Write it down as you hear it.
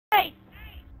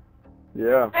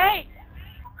Yeah. Hey!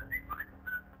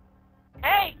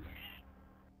 Hey!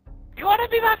 You wanna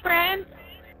be my friend?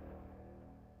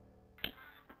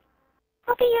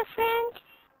 I'll be your friend.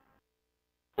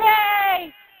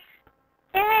 Hey!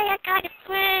 Hey, I got a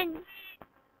friend.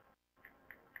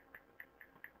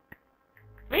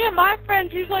 Me and my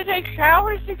friends usually take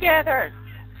showers together.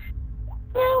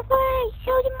 No way,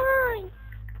 so do mine.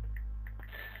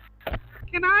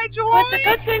 Can I join? Well, it's a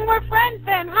good thing we're friends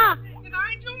then, huh? Can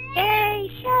I join? Hey,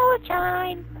 shower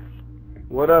time.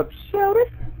 What up, Shouty?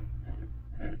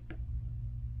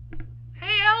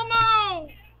 Hey, Elmo!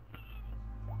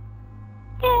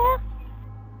 Yeah.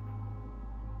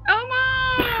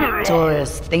 Elmo!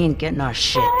 Tourists, they ain't getting our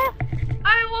shit.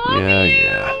 I love you!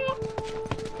 Yeah.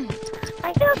 I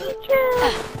love you too.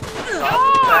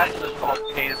 Josh! That's called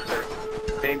cancer.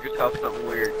 Name yourself something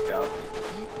weird, Josh.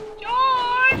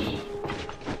 Josh!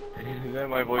 That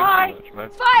my voice Hi. too much, man.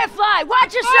 Firefly,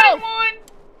 watch Hi, yourself! one!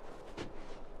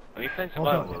 Let me think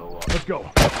about it a little while. Let's go.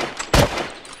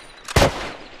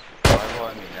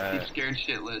 He's scared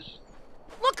shitless.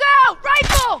 Look out!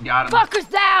 Rifle! Got him. Fucker's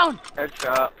down!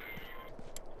 Headshot.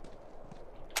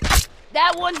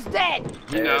 That one's dead.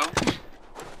 You know.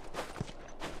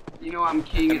 You know I'm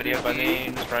king of Somebody this up my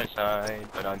game. name's right side,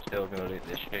 but I'm still gonna loot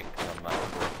this shit 'cause I'm not.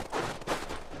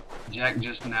 Jack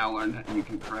just now learned that you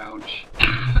can crouch.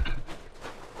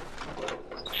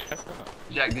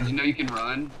 Jack, did you know you can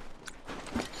run?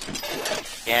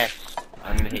 Yes,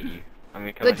 I'm gonna hit you. I'm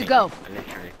gonna come Good and to hit go. You.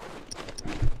 Literally.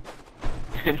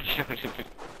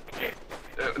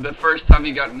 The first time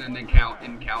he got in an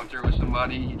encounter with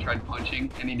somebody, he tried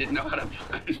punching, and he didn't know how to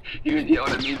punch. He was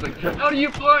yelling at me, he's like, how do you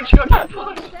punch? How do you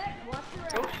punch?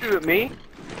 Don't shoot at me.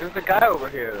 There's a guy over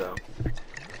here, though.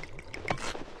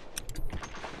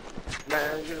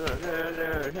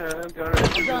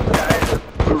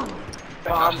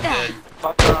 Josh is dead.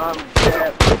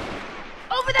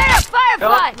 Over there! Firefly!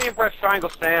 Don't me and press triangle,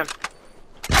 Sam.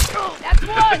 That's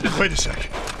one! Wait a sec.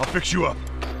 I'll fix you up.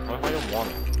 What if I don't want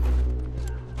it?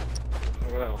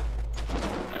 Well.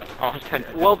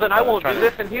 Well, then I won't do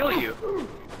this and heal you.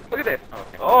 Look at this.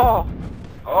 Okay. Oh.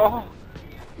 Oh.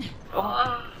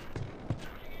 Oh.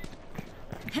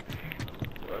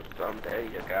 Well, someday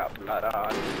you got blood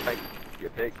on your face. You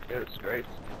big disgrace.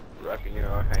 Wrecking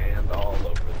your hand all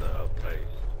over the place.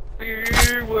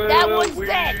 We will, That one's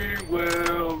dead. We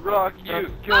will rock you.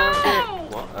 Oh!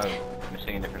 Well, I'm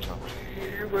singing a different song.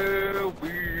 We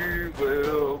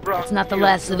will rock That's not the you.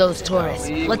 last of those tourists.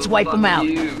 We Let's will wipe them fuck out.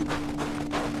 you.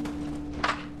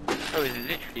 Oh, is it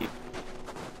literally?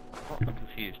 Oh, I'm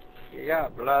confused. You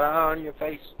got blood on your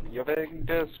face. Your big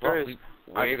disgrace.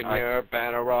 Waving your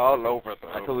banner all over the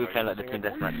I thought we were playing like the Twin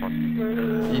Deathmatch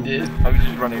one. You did? I was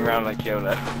just running around like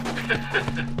Yola.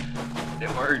 It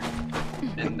worked.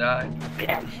 Didn't die.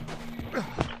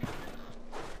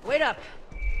 Wait up.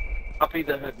 I'll be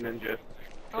the hood ninja.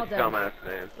 All This done. dumbass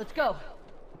man. Let's go.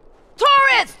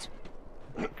 Tourist!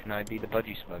 Can I be the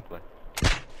budgie smuggler?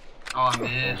 Oh, I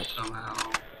missed somehow.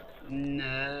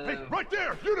 No. Hey, right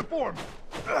there! Uniform!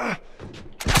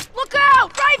 Look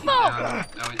out! No, Rifle!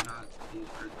 no, he's not. He's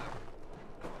hurt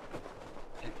though.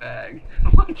 Hey, bag.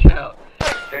 Watch out.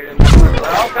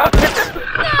 Oh, God.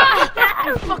 Ah,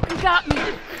 you fucking got me.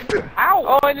 Ow!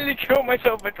 Oh, I nearly killed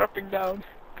myself by dropping down.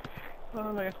 Oh,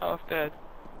 I'm like half dead.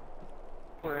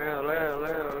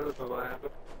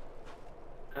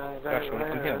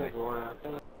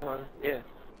 Yeah.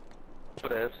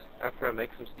 What is? After I make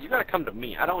some. You gotta come to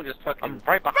me. I don't just fucking. I'm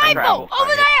right behind you. Rifle!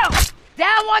 Over there!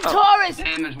 Down one tourist!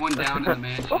 Damn, there's one down in the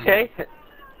mansion. Okay. You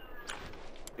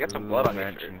got some blood on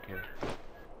your shirt.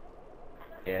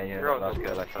 Yeah, yeah, that's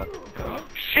good. I thought.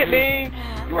 Shit me!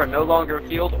 You are no longer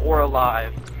healed or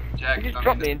alive. Jack, You just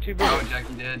dropped me in 2 minutes. Oh, Jack,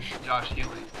 he did. Josh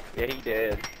healing. Yeah, he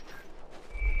did.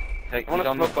 Hey, I want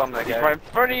to smoke bomb that guy. He's right in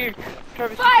front of you.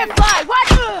 Travis, Firefly!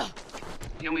 Watch!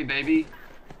 Heal me, baby.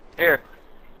 Here.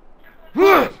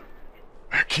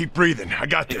 Keep breathing. I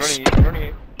got this. He's running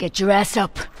you. Get your ass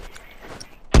up.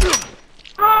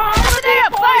 Oh, Over there!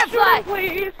 Firefly!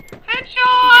 please!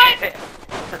 Headshot!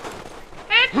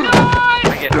 Headshot!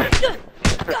 I get it.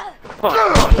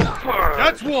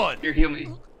 That's one! Here, heal me.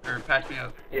 Or patch me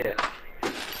up. Yeah.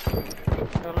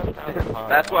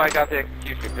 That's why I got the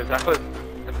execution, because I was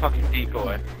the fucking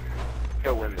decoy.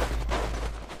 Go win this.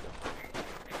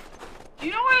 Do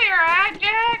you know where you're at,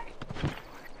 Jack?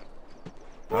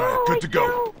 Alright, good to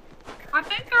go. I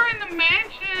think they're in the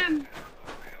mansion.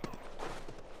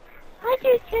 I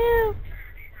do too.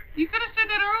 You could have said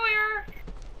that earlier.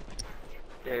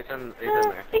 Yeah, he's in No,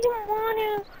 there. I didn't want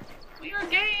to. Well, you're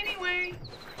gay anyway.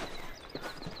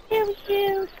 It was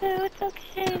you, so it's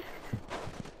okay.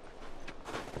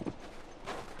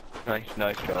 Nice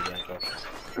job, Josh.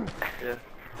 Yeah.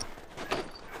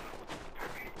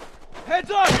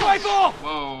 Heads up, rifle!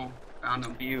 Whoa, found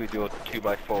him. You with your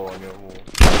 2x4 on your wall.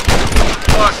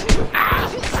 Fuck!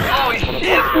 Oh, he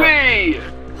hit me!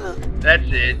 That's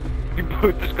it. You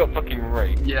both just got fucking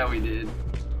raped. Yeah, we did.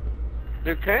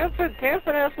 The camping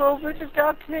ass little bitches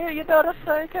got here, you know what I'm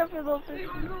saying? Camping little He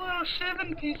bitches. was a little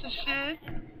shivin' piece of shit.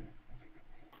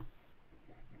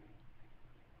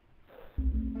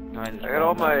 I got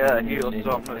all my heels,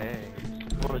 so I'm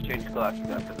gonna change classes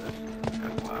after this.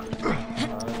 I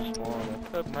just wanna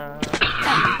put my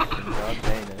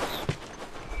anus.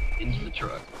 Into the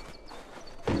truck.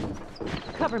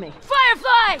 Cover me.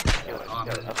 Firefly!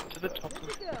 Up to the top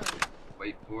of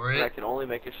Wait for I it. can only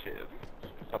make a shiv.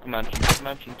 top of mansion.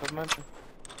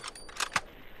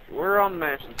 We're on the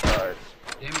mansion side.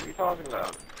 Damn What are it. you talking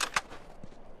about?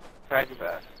 Try too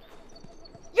fast.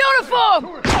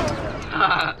 Uniform!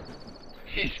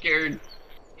 He's scared.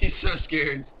 He's so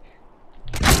scared.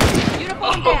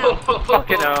 Uniform down!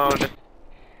 Fucking owned.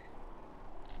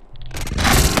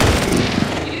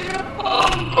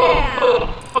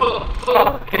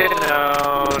 Fucking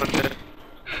owned.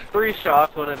 3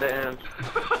 shots went into him.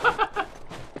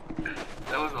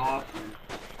 That was awesome.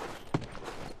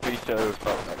 We so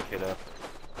fucked that kid up.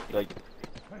 Like,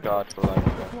 God for life.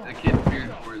 That kid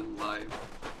feared for his life.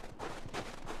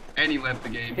 And he left the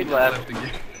game. He just left. the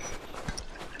game.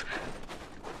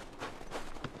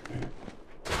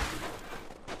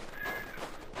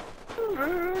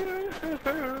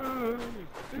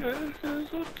 This is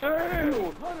a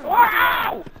tale.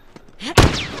 Wow!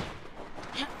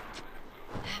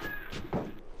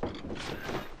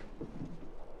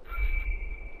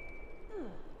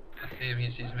 I see him, he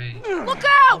sees me. Look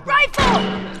out! Rifle!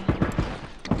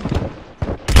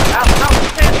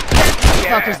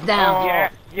 Fucker's down.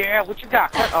 Yeah, what you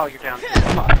got? Oh, you're down.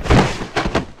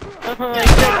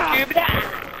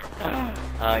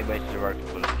 I wasted a rifle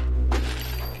bullet.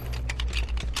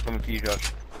 Coming for you,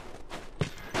 Josh.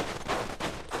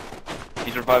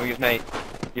 He's reviving his mate.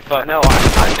 You fuck. No,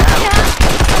 I'm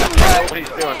down. What he's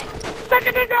doing.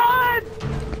 Second to God!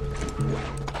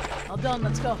 All done,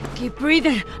 let's go. Keep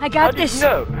breathing. I got this.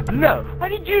 No. How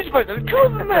did you survive that? Kill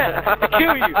the man! I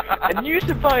kill you, and you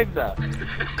survived that.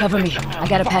 Cover me. I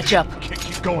gotta patch up. Can't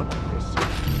keep going like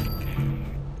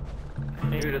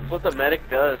this. Dude, it's what the medic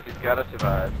does. He's gotta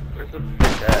survive. Where's the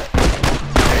dead?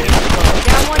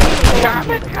 Down one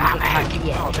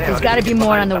uniform. There's gotta be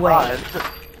more on the way.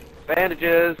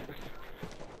 Bandages.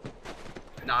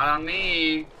 Not on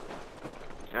me.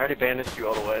 I already bandaged you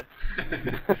all the way.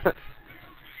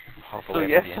 So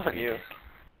yes, on you.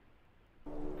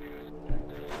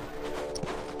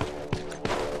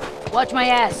 Watch my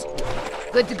ass.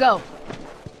 Good to go.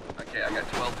 Okay, I got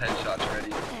 12 headshots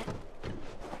ready.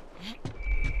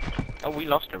 Oh, we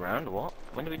lost a round, what?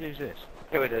 When did we lose this?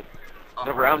 Yeah, we did. Oh,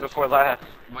 The round before last.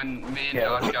 When me and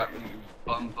Josh got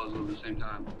bum puzzled at the same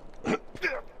time.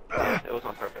 Yeah, it was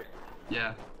on purpose.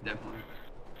 Yeah, definitely.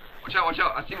 Watch out, watch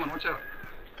out. I see one, watch out.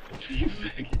 You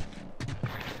faggot.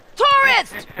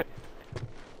 Tourist!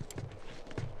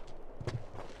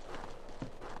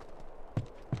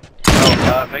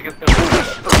 Make it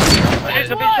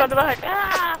There's a big shot to the back.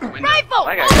 Ah! Rifle!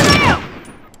 I got Over you. there!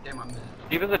 Damn, I missed.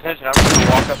 Keep his attention. I'm just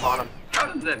gonna walk up on him. How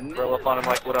does that miss? Roll up on him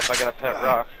like, what up, I got a pet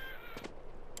rock.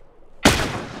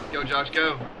 Go, Josh,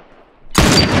 go.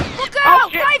 Look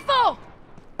out! shit. Rifle!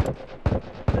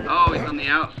 Oh, he's on the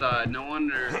outside. No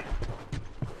wonder.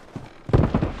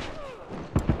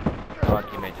 Our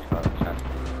teammate just got upset.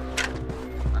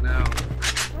 I know.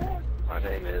 My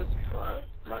name is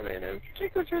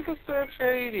Chico Chico Sam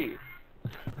Shady.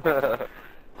 I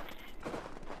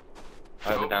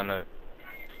have a download.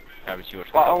 Travis, you watch.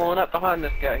 Following up behind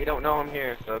this guy. He don't know I'm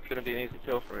here, so it's gonna be an easy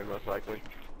kill for me, most likely.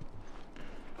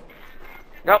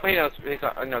 Nope, he knows. He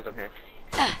knows I'm here.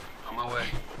 On my way.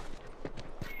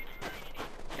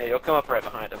 Yeah, you'll come up right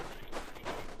behind him.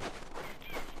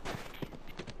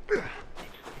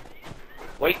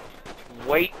 Wait.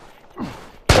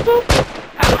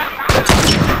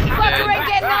 Fucker ain't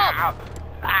getting up!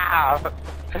 Ow!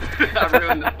 I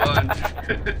ruined the fun.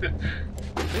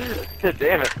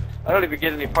 Damn it. I don't even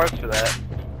get any parts for that.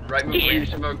 Right before your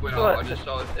smoke went off, I just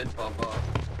saw his head pop off.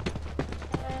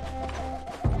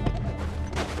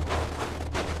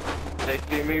 They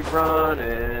see me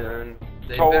running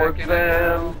They towards backing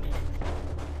them.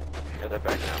 Yeah, they're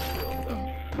back now.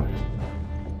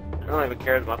 I don't even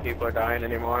care that my people are dying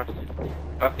anymore.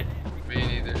 Fuck it. Me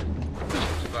neither.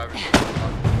 Survivors.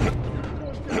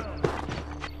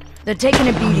 They're taking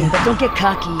a beating, but don't get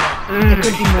cocky yet. There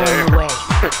could be more on the way.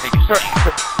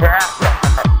 Back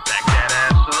that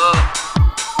ass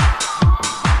up.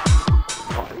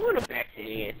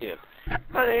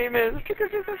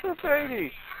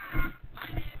 Sadie.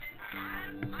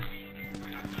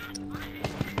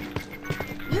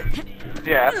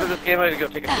 Yeah, after this game, I gotta go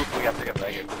take a poop. We have to get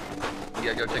back in.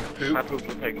 You gotta go take a poop? My poop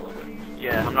will take a little bit.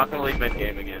 Yeah, I'm not gonna leave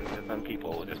mid-game again, because then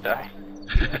people will just die.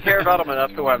 I care about them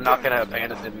enough to where I'm not gonna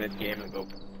abandon them mid-game and go.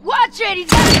 Watch it! He's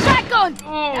got a shotgun!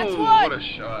 That's one! What a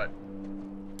shot.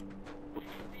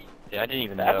 Yeah, I didn't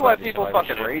even know. That's why people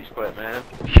fucking rage quit, man.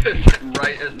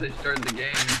 Right as they started the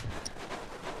game.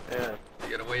 Yeah.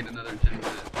 You gotta wait another 10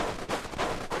 minutes.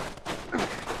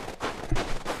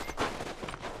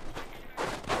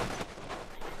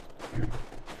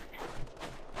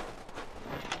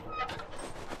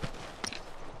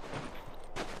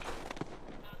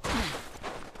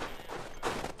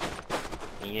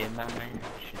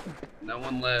 No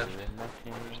one left.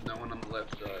 There's no one on the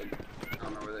left side. I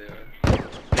don't know where they are.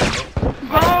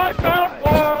 I got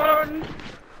one!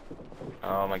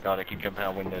 Oh my god, I keep jumping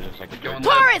out windows just like a Going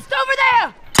Tourist, over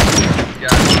there! Yeah,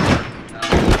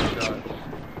 shots.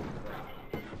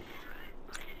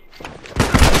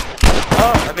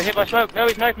 Oh, I've been hit by smoke. No,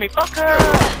 he's knifed me. Fucker!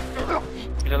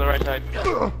 He's on the right side.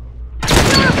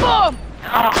 Uniform!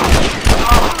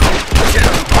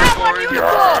 That one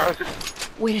uniform!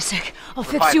 Wait a sec, I'll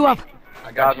fix you up.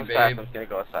 I got you, babe. I'm gonna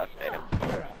go assassinate him.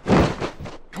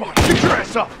 Come on, get your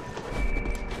ass up!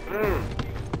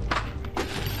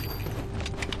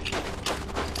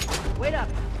 Wait up.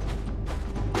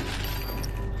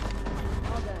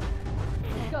 All done.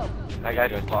 Let's go. That guy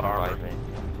just bought armor.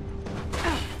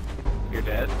 You're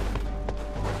dead.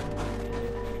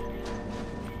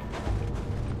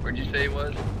 Where'd you say he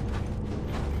was?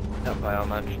 Up by our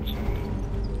mansions.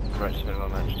 Right side of our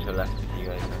mansions, so left you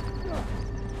guys know.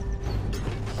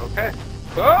 Okay.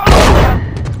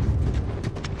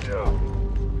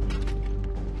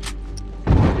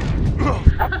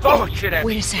 Oh shit!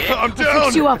 Wait a second. I'm I'll down!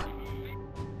 fix you up.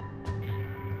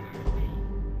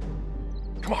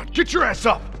 Come on, get your ass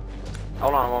up!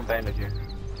 Hold on, I won't bandage you.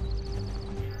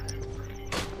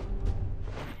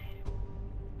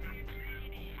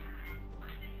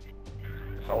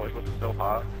 This always looks so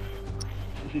hot.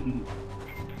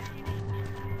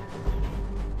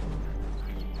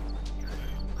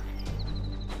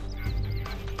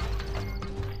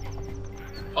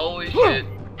 Holy shit.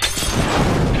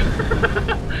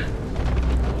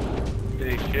 Did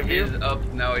he shiv He you? is up.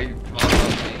 No, he's on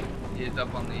me. He is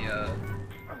up on the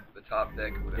top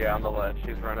deck. Whatever. Yeah, on the ledge.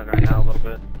 He's running right now a little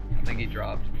bit. I think he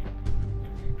dropped.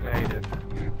 Yeah, he did.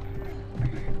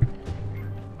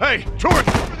 Hey, tourist!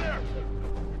 Over there!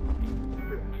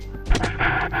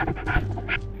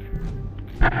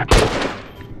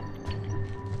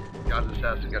 God's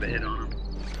assassin got a hit on him.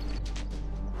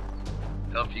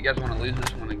 Hell, if you guys want to lose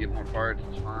this one and get more parts,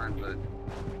 it's fine, but...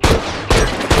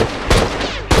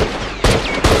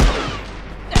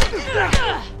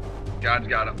 God's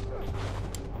got him.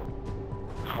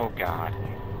 Oh god.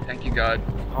 Thank you, God.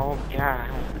 Oh god.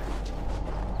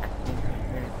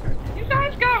 You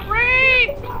guys got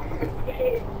raped!